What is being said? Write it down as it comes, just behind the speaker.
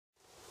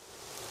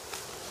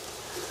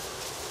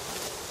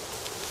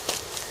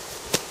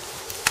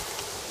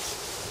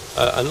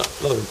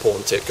Another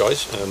important tip,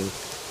 guys,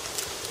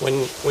 when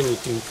you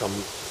do come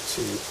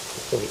to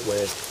the point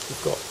where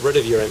you've got rid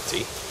of your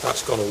empty,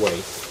 that's gone away,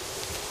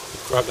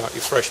 you've grabbed out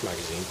your fresh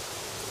magazine.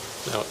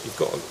 Now you've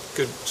got a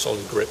good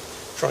solid grip.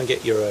 Try and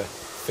get your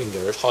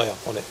finger as high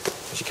up on it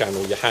as you can,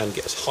 or your hand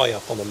get as high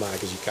up on the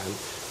mag as you can.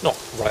 Not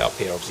right up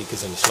here, obviously,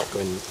 because then it's not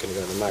going to go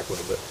in the mag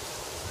well, but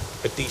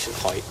a decent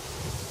height,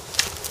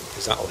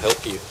 because that will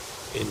help you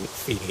in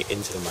feeding it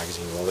into the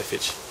magazine well. If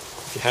your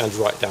hand's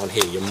right down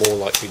here, you're more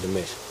likely to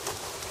miss.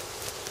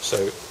 So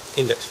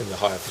index finger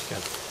high up as you can.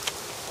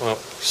 Well,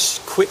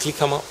 quickly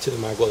come up to the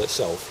mag well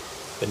itself,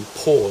 then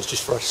pause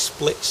just for a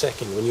split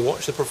second. When you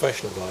watch the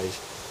professional guys,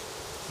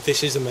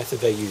 this is the method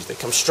they use. They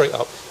come straight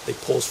up, they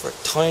pause for a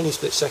tiny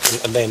split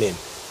second, and then in.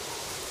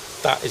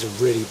 That is a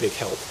really big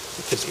help,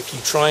 because if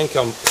you try and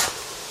come,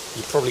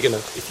 you're probably going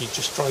to, if you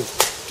just try,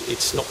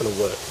 it's not going to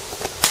work.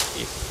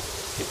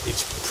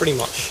 It's pretty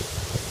much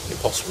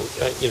impossible.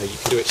 You know, you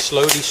can do it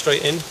slowly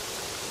straight in,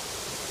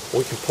 or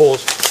you can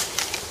pause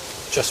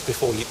just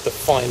before the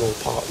final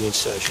part of the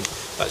insertion.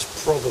 That's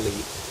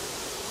probably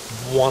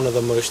one of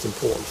the most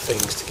important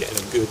things to getting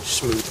a good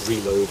smooth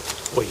reload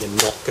where you're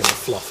not going to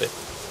fluff it.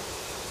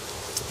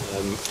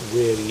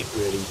 Really,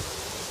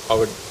 I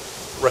would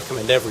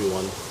recommend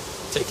everyone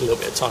take a little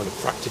bit of time to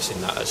practice in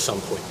that at some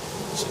point.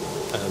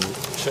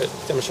 So,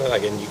 demonstrate that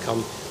again.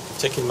 You're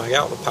taking the mag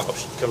out of the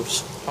pouch, it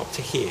comes up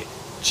to here,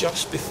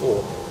 just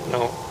before.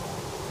 Now,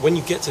 when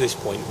you get to this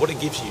point, what it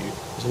gives you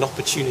is an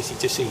opportunity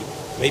to see,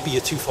 maybe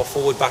you're too far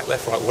forward, back,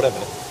 left, right,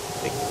 whatever.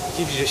 It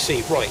gives you to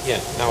see, right,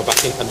 yeah, now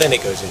back in, and then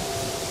it goes in.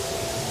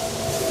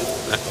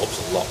 That helps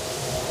a lot.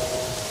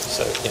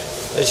 So, yeah,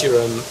 there's your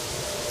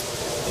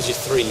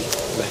 3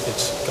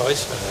 methods,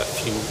 guys. A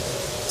few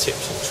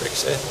tips and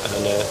tricks there.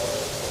 And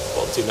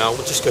what I'll do now,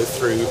 we'll just go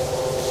through,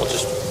 I'll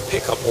just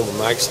pick up all the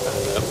mags,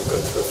 and we'll go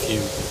through a few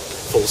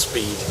full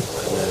speed,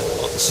 and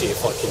I'll see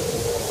if I can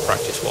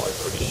practice what I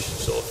preach,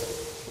 sort of thing.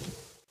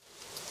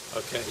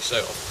 Okay, so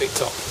I've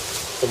picked up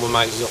all my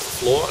magazines off the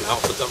floor and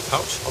out of the dump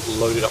pouch. I've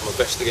loaded up my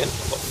vest again.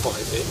 I've got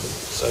 5 here.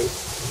 So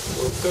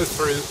we'll go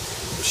through,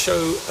 we'll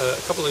show a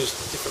couple of those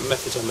different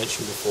methods I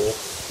mentioned before.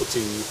 We'll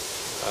do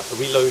a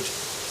reload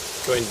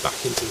going back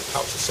into the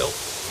pouch itself,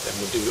 then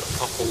we'll do a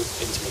couple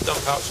into the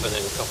dump pouch, and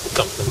then a couple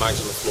dumping the mags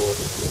on the floor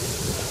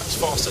as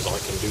fast as I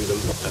can do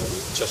them,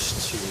 just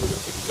to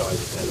give you guys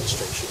a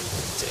demonstration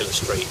to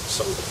illustrate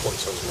some of the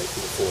points I was making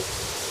before.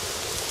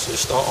 So to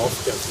start off,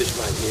 we're going to this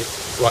mag here,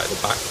 right at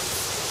the back.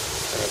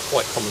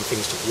 Quite common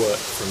things to work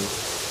from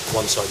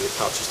one side of your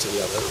pouches to the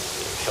other.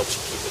 It helps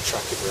you keep the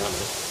track of your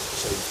ammo.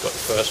 So you've got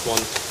the first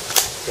one,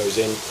 goes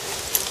in,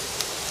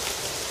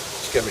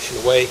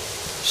 skirmishing away,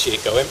 see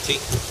it go empty.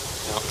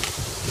 Now,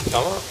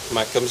 come out,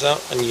 mag comes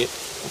out, and you,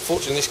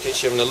 unfortunately in this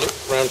case, you're having to look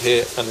around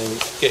here and then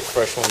get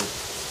fresh one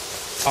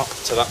up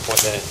to that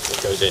point there that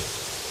goes in.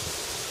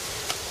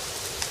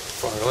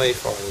 Firing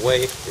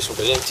away, this one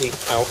goes empty,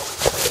 out,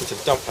 into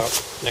the dump pouch,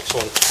 next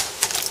one,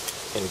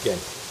 in again.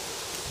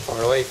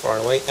 Firing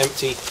away,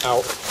 empty,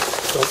 out,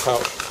 dump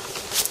pouch,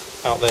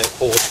 out there,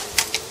 pause,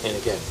 in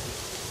again.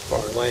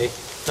 Firing away,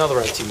 another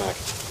empty mag,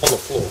 on the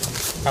floor,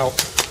 out,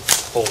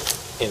 pause,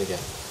 in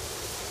again.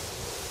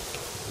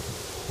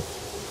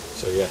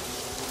 So yeah,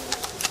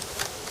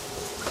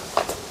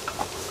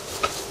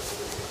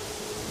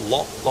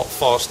 lot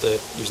faster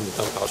using the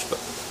dump pouch, but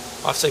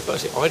I'd say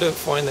personally I don't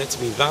find there to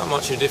be that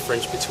much of a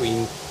difference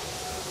between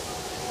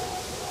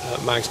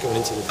mags going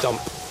into the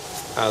dump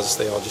as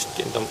they are just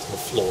getting dumped on the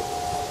floor.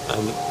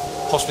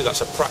 Possibly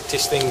that's a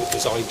practice thing,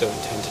 because I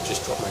don't tend to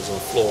just drop mags on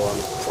the floor. I'm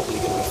probably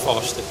going to be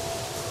faster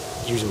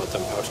using my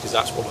dump pouch, because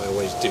that's what I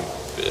always do.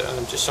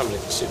 But just something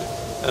to consider.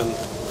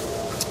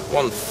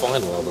 One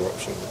final other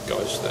option,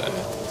 guys, that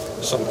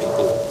some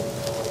people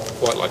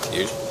quite like to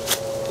use.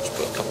 Let's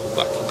put a couple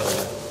back in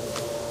there.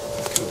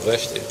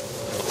 Vest here.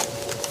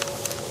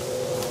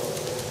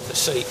 Let's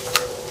say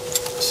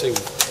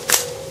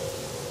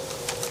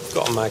we've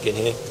got a mag in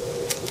here,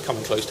 we're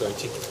coming close to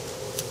empty.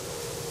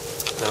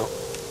 Now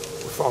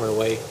we're firing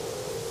away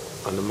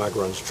and the mag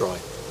runs dry.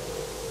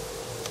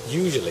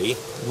 Usually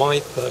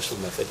my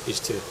personal method is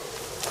to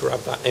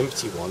grab that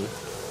empty one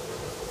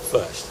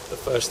first. The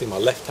first thing my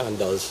left hand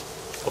does,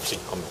 obviously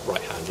I'm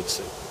right-handed,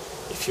 so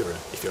if you're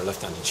a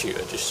left-handed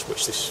shooter, just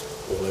switch this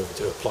all over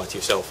to apply to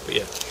yourself. But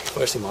yeah,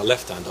 first thing my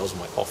left hand does,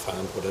 my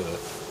offhand, whatever,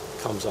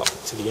 comes up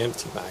to the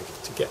empty bag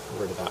to get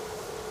rid of that.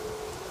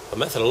 A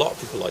method a lot of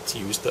people like to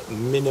use that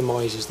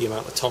minimises the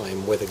amount of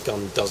time where the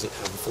gun doesn't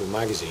have a full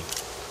magazine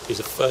is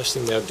the first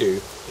thing they'll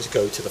do is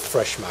go to the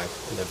fresh mag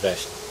in their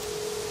vest.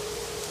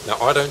 Now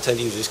I don't tend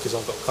to use this because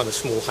I've got kind of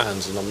small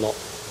hands and I'm not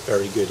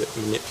very good at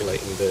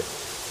manipulating the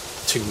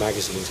 2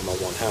 magazines in my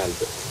one hand,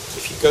 but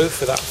if you go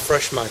for that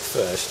fresh mag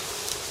first,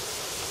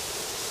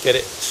 get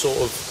it sort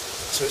of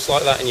so it's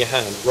like that in your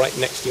hand, right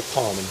next to your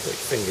palm and your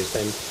fingers,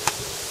 then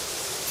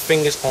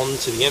fingers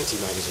onto the empty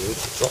magazine,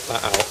 drop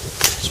that out,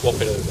 swap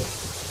it over.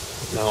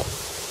 Now,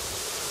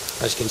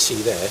 as you can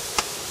see there,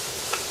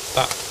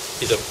 that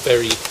is a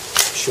very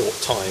short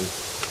time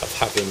of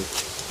having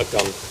a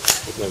gun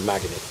with no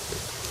mag in it.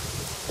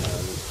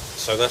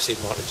 So that's the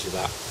advantage of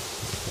that.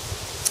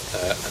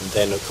 And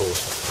then of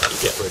course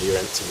you get ready or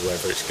empty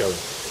wherever it's going.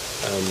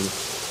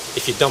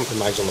 If you're dumping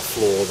mags on the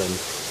floor, then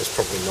there's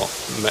probably not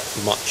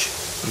much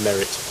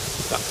merit to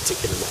that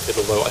particular method,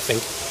 although I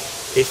think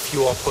if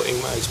you are putting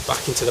mags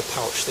back into the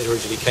pouch they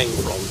originally came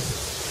from,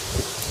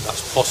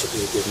 that's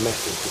possibly a good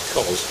method,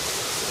 because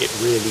it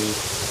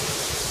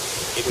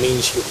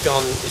means your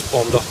gun is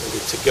bombed up and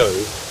good to go,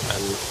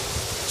 and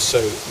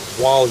so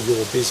while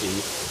you're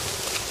busy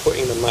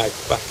putting the mag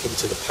back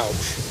into the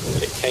pouch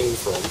that it came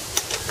from,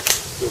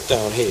 you're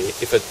down here.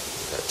 If a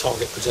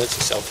target presents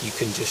itself, you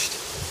can just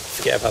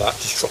forget about that,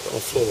 just drop it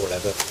on the floor or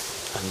whatever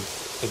and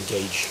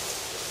engage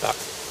that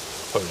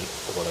opponent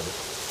or whatever.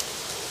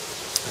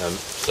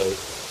 So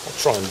I'll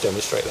try and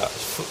demonstrate that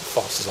as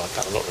fast as I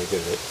can. I'm not very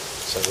good at it.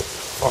 So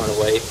firing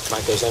away,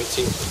 mag goes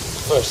empty.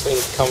 First thing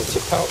comes to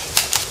your pouch,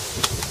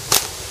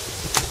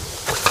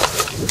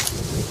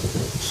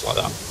 just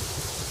like that.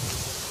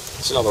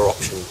 It's another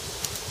option.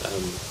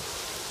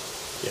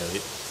 You know,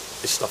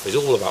 this stuff is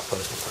all about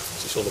personal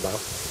preference. It's all about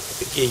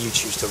the gear you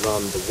choose to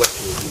run, the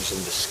weapon you're using,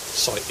 the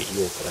sight that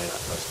you're putting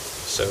at.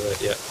 So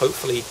yeah,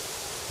 hopefully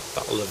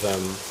that'll have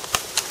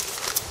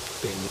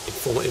been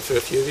informative for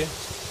a few of you.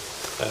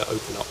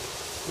 Open up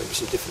maybe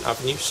some different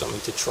avenues,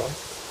 something to try,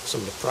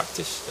 something to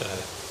practice.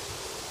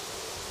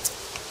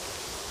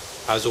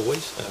 As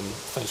always,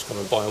 thanks for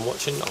coming by and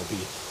watching. I'll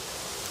be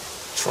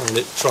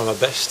trying my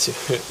best to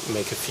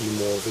make a few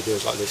more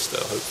videos like this that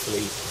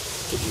hopefully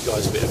give you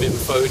guys a bit of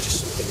info,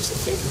 just some things to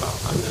think about,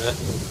 and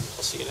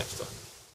I'll see you next time.